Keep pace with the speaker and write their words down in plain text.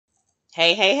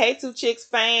Hey, hey, hey, Two Chicks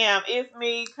fam. It's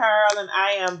me, Carl, and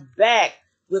I am back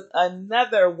with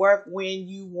another Work When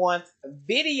You Want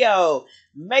video.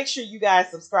 Make sure you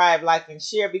guys subscribe, like, and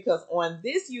share because on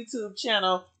this YouTube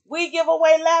channel, we give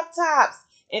away laptops.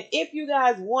 And if you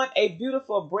guys want a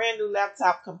beautiful brand new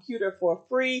laptop computer for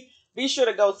free, be sure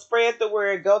to go spread the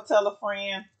word, go tell a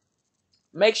friend.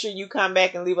 Make sure you come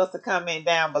back and leave us a comment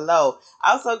down below.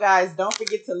 Also, guys, don't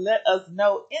forget to let us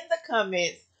know in the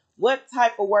comments what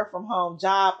type of work from home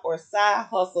job or side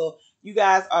hustle you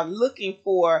guys are looking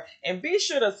for. And be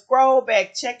sure to scroll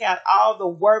back, check out all the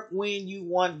Work When You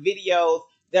Want videos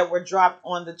that were dropped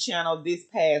on the channel this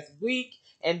past week.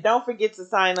 And don't forget to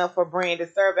sign up for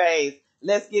branded surveys.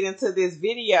 Let's get into this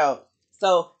video.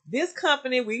 So this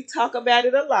company, we talk about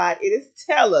it a lot. It is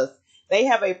TELUS. They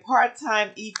have a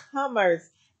part-time e-commerce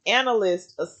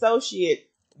analyst associate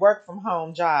work from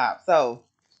home job. So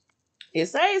it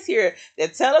says here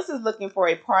that TELUS is looking for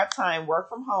a part-time work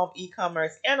from home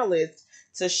e-commerce analyst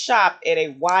to shop at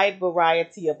a wide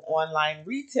variety of online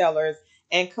retailers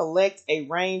and collect a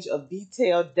range of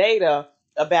detailed data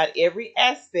about every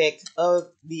aspect of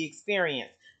the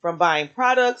experience, from buying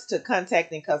products to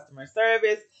contacting customer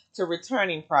service to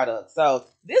returning products. So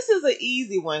this is an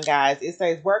easy one, guys. It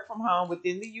says work from home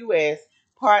within the U.S.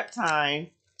 part-time,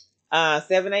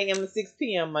 7 a.m. to 6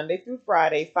 p.m. Monday through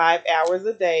Friday, 5 hours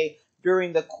a day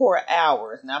during the core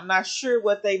hours. Now, I'm not sure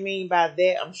what they mean by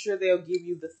that. I'm sure they'll give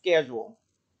you the schedule.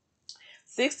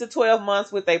 6 to 12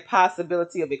 months with a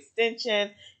possibility of extension.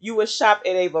 You will shop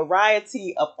at a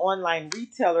variety of online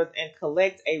retailers and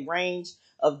collect a range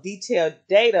of detailed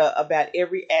data about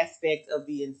every aspect of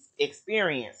the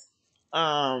experience.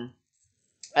 I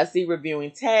see reviewing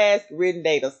tasks, written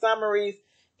data summaries,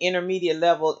 intermediate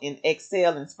level in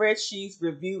Excel and spreadsheets,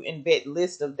 review and vet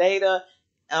list of data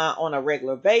on a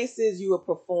regular basis. You will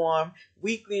perform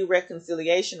weekly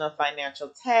reconciliation of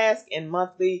financial tasks and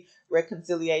monthly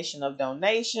reconciliation of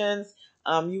donations.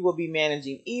 You will be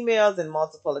managing emails and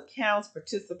multiple accounts,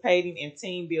 participating in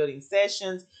team building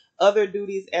sessions, other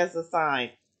duties as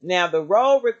assigned. Now, the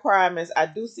role requirements, I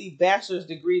do see bachelor's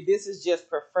degree. This is just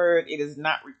preferred. It is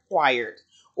not required.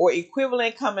 Or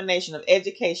equivalent combination of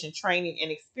education, training,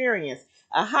 and experience,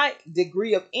 a high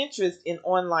degree of interest in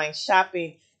online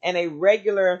shopping, and a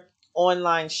regular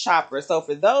online shopper. So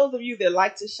for those of you that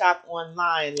like to shop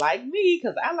online, like me,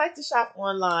 because I like to shop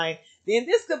online, then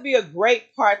this could be a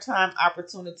great part-time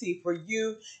opportunity for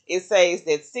you. It says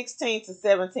that $16 to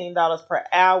 $17 per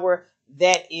hour.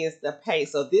 That is the pay.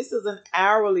 So this is an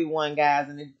hourly one, guys,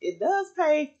 and it does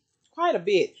pay quite a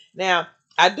bit. Now,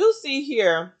 I do see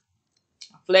here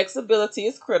flexibility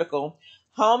is critical.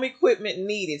 Home equipment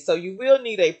needed. So you will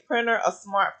need a printer, a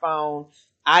smartphone,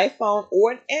 iPhone,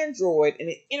 or an Android, and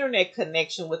an internet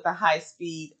connection with a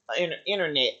high-speed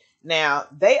internet. Now,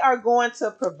 they are going to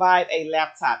provide a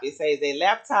laptop. It says a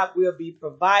laptop will be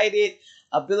provided,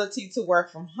 ability to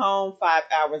work from home 5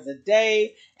 hours a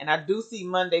day, and I do see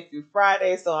Monday through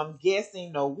Friday, so I'm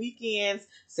guessing no weekends,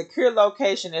 secure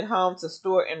location at home to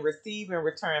store and receive and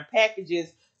return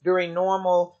packages during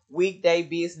normal weekday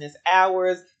business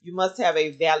hours. You must have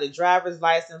a valid driver's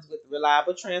license with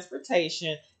reliable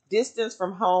transportation, distance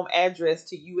from home address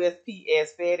to USPS,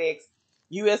 FedEx,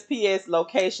 USPS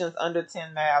locations under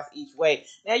 10 miles each way.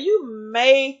 Now, you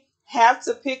may have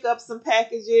to pick up some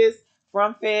packages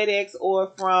from FedEx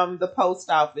or from the post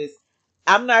office.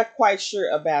 I'm not quite sure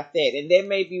about that. And that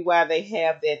may be why they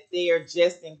have that there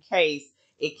just in case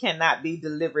it cannot be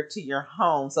delivered to your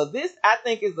home. So this, I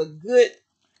think, is a good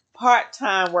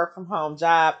part-time work from home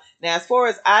job. Now, as far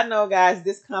as I know, guys,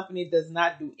 this company does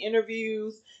not do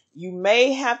interviews. You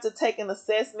may have to take an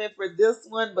assessment for this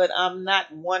one, but I'm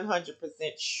not 100%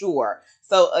 sure.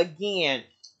 So again,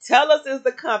 TELUS is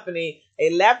the company.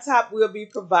 A laptop will be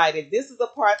provided. This is a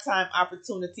part-time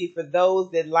opportunity for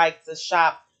those that like to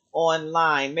shop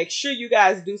online. Make sure you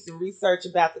guys do some research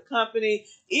about the company.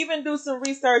 Even do some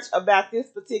research about this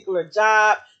particular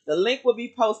job. The link will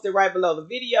be posted right below the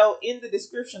video in the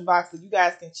description box so you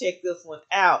guys can check this one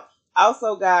out.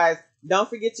 Also, guys, don't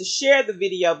forget to share the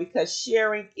video because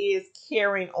sharing is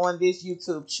caring on this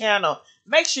YouTube channel.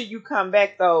 Make sure you come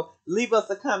back, though. Leave us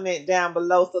a comment down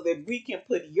below so that we can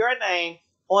put your name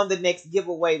on the next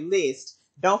giveaway list.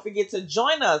 Don't forget to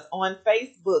join us on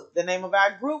Facebook. The name of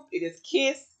our group, it is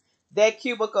Kiss That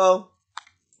Cubicle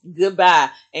Goodbye.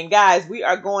 And guys, we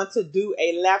are going to do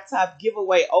a laptop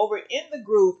giveaway over in the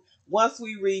group once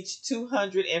we reach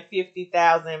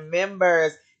 250,000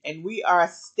 members. And we are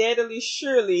steadily,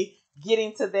 surely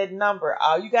getting to that number.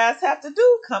 All you guys have to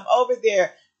do, come over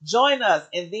there, join us,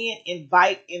 and then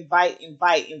invite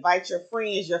your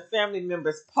friends, your family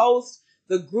members. Post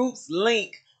the group's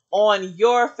link on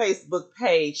your Facebook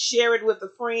page. Share it with a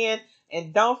friend.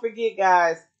 And don't forget,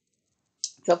 guys,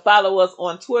 to follow us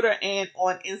on Twitter and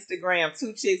on Instagram.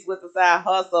 Two Chicks with a Side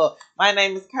Hustle. My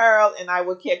name is Carol, and I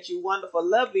will catch you wonderful,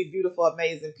 lovely, beautiful,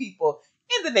 amazing people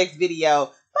in the next video.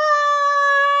 Bye!